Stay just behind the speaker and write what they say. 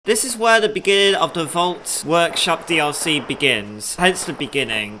This is where the beginning of the Vault Workshop DLC begins. Hence the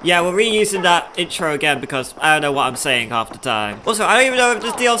beginning. Yeah, we're reusing that intro again because I don't know what I'm saying half the time. Also, I don't even know if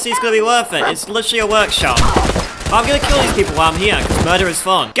this DLC is going to be worth it. It's literally a workshop. But I'm going to kill these people while I'm here because murder is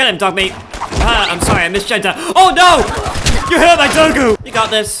fun. Get him, dog meat. I'm sorry, I misgendered. Oh no! You hurt my Dogu! You got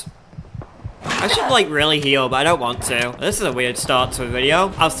this. I should, like, really heal, but I don't want to. This is a weird start to a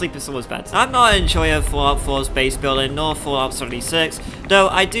video. I'll sleep in someone's bed. I'm not an enjoyer of Fallout 4's base building, nor Fallout 76, though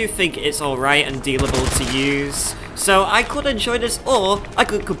I do think it's alright and dealable to use. So I could enjoy this, or I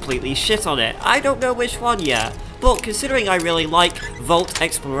could completely shit on it. I don't know which one yet. But considering I really like Vault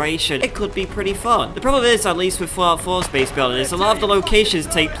exploration, it could be pretty fun. The problem is, at least with Fallout 4's base building, is a lot of the locations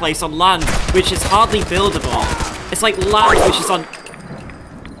take place on land, which is hardly buildable. It's like land which is on...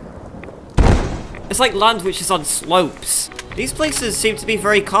 It's like land which is on slopes. These places seem to be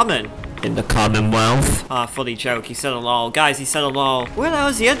very common. In the Commonwealth. Ah, funny joke. He said a lol. Guys, he said a lol. Where the hell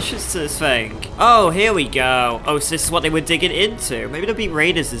is the entrance to this thing? Oh, here we go. Oh, so this is what they were digging into. Maybe there'll be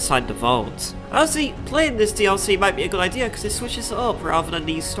raiders inside the vault. Honestly, playing this DLC might be a good idea because it switches it up rather than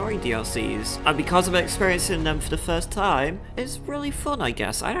these story DLCs. And because I'm experiencing them for the first time, it's really fun, I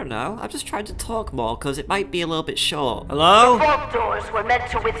guess. I don't know. I'm just trying to talk more because it might be a little bit short. Hello? The vault doors were meant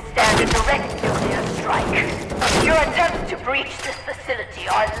to withstand a direct nuclear strike. Your attempts to breach this facility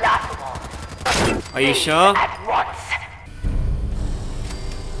are laughable. Are you sure? At once.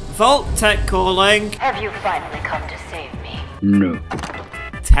 Vault-tec calling. Have you finally come to save me? No.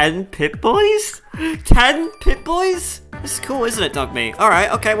 10 Pip-Boys? 10 Pip-Boys? This is cool, isn't it, dog meat?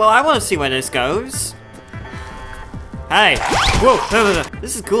 Alright, okay, well, I want to see where this goes. Hey. Whoa.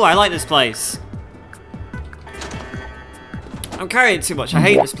 This is cool, I like this place. I'm carrying too much, I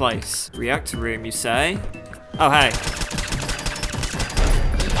hate this place. Reactor room, you say? Oh, hey.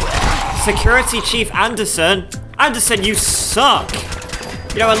 Security Chief Anderson. Anderson, you suck.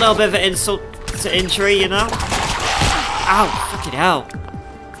 You know, a little bit of an insult to injury, you know? Ow, fucking hell.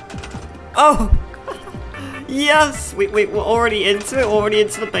 Oh! Yes! We're already into it, already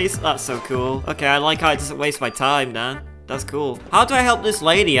into the base. That's so cool. Okay, I like how it doesn't waste my time, man. That's cool. How do I help this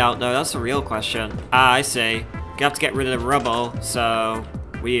lady out, though? That's the real question. Ah, I see. You have to get rid of the rubble, so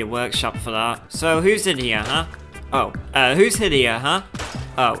we need a workshop for that. So, who's in here, huh? Oh, who's in here, huh?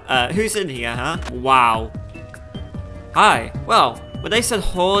 Oh, who's in here, huh? Wow. Hi. Well, when they said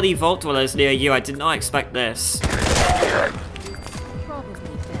horde vault dwellers near you, I did not expect this.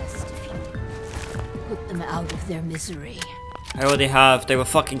 Probably best if you put them out of their misery. I already have. They were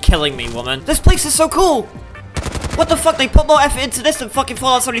fucking killing me, woman. This place is so cool! What the fuck? They put more effort into this than fucking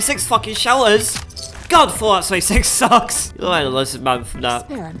Fallout 76 fucking shelters. God, Fallout 76 sucks. You look like the lizard man from that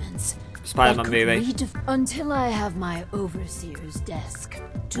Experiments. Spider-Man movie. Until I have my overseer's desk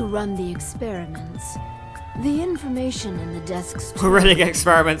to run the experiments. The information in the desk's... We're running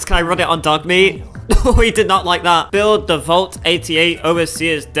experiments. Can I run it on dog meat? No, he did not like that. Build the Vault 88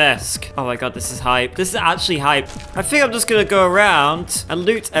 Overseer's desk. Oh my god, this is hype. This is actually hype. I think I'm just gonna go around and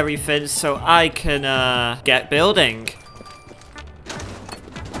loot everything so I can, get building.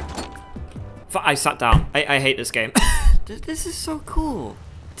 I sat down. I hate this game. This is so cool.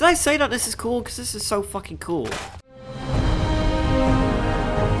 Did I say that this is cool? Because this is so fucking cool.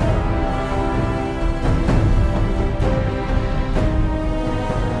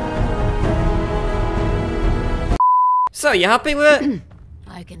 So, you happy with it?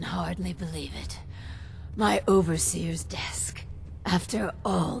 I can hardly believe it. My overseer's desk. After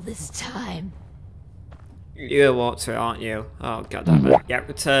all this time. You're gonna walk to it, aren't you? Oh, goddammit. Yeah,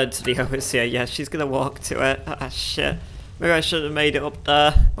 return to the overseer. Yeah, she's gonna walk to it. Ah, shit. Maybe I should have made it up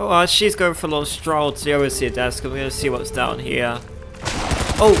there. Oh, well, she's going for a little stroll to the overseer desk. I'm gonna see what's down here.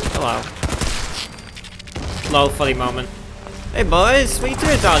 Oh, hello. Hello, funny moment. Hey, boys. What are you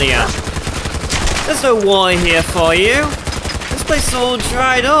doing down here? There's no water here for you. This place is all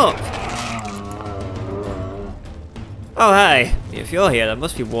dried up. Oh, hey. If you're here, there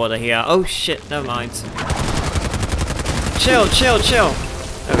must be water here. Oh, shit. Never mind. Chill.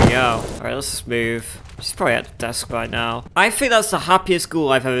 There we go. Alright, let's just move. She's probably at the desk by now. I think that's the happiest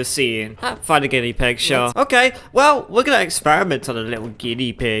ghoul I've ever seen. Find a guinea pig, sure. Okay, well, we're gonna experiment on a little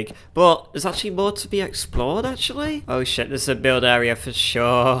guinea pig. But there's actually more to be explored, actually. Oh, shit. This is a build area for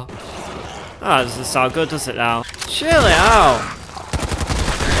sure. Oh, doesn't sound good, does it now? Chill it out.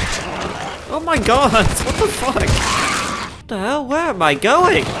 Oh my god, what the fuck? What the hell? Where am I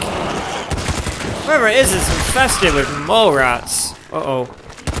going? Wherever it is, it's infested with mole rats. Uh-oh.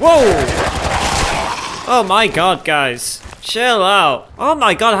 Whoa! Oh my god, guys. Chill out. Oh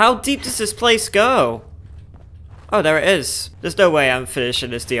my god, how deep does this place go? Oh, there it is. There's no way I'm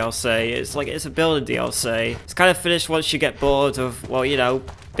finishing this DLC. It's like, it's a building DLC. It's kind of finished once you get bored of, well, you know,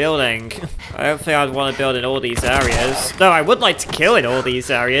 building. I don't think I'd want to build in all these areas. Though I would like to kill in all these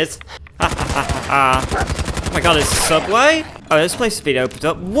areas. Oh my god, it's a subway? Oh, this place has been opened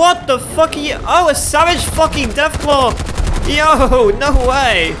up. What the fuck are you? Oh, a savage fucking deathclaw! Yo, no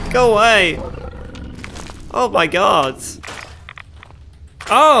way! Go away! Oh my god.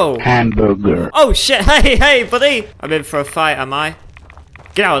 Oh! Hamburger. Oh shit, hey, buddy! I'm in for a fight, am I?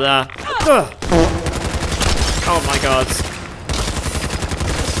 Get out of there. Ugh. Oh my god.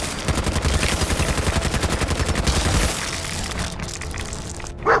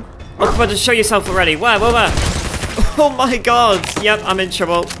 Oh, come on, just show yourself already. Where? Oh my god. Yep, I'm in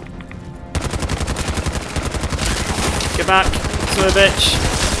trouble. Get back, son of a bitch.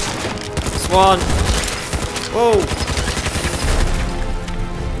 That's one. Whoa.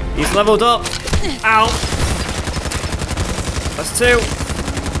 He's leveled up. Ow. That's two.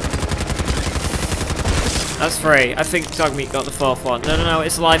 That's three. I think Dogmeat got the fourth one. No,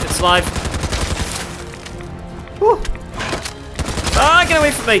 it's alive, it's alive. Woo. Ah, get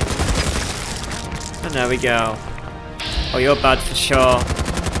away from me. And there we go. Oh, you're bad for sure.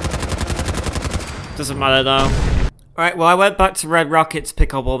 Doesn't matter though. Alright, well I went back to Red Rocket to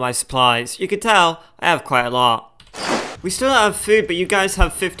pick up all my supplies. You can tell, I have quite a lot. We still don't have food, but you guys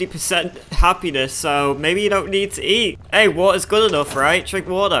have 50% happiness, so maybe you don't need to eat. Hey, water's good enough, right? Drink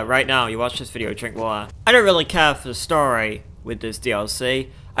water. Right now, you watch this video, drink water. I don't really care for the story with this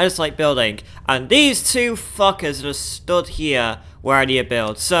DLC. I just like building. And these two fuckers just stood here where I need to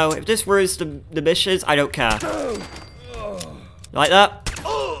build. So, if this ruins the missions, I don't care. Like that?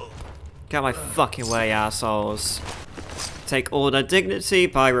 Get out my fucking way, assholes. Take all their dignity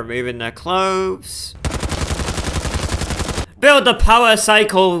by removing their clothes. Build the power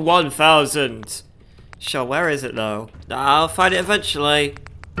cycle 1000. Sure, where is it though? I'll find it eventually.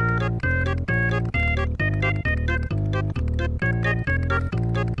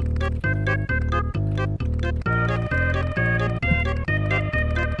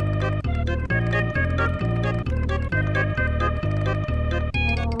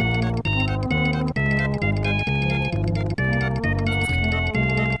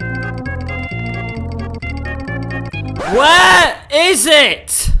 Where is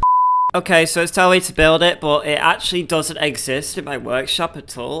it? Okay, so it's telling me to build it, but it actually doesn't exist in my workshop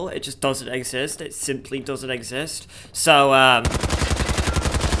at all. It just doesn't exist. It simply doesn't exist. So,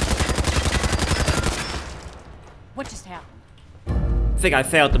 What just happened? I think I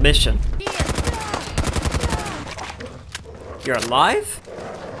failed the mission. You're alive?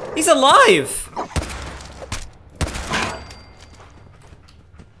 He's alive!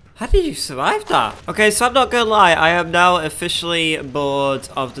 How did you survive that? Okay, so I'm not gonna lie, I am now officially bored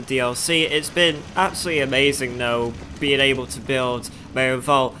of the DLC. It's been absolutely amazing though, being able to build my own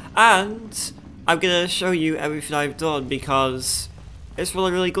vault. And I'm gonna show you everything I've done because it's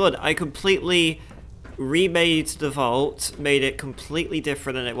really good. I completely remade the vault, made it completely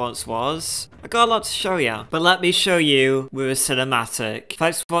different than it once was. I got a lot to show you, but let me show you with a cinematic.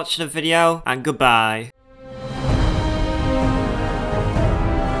 Thanks for watching the video, and goodbye.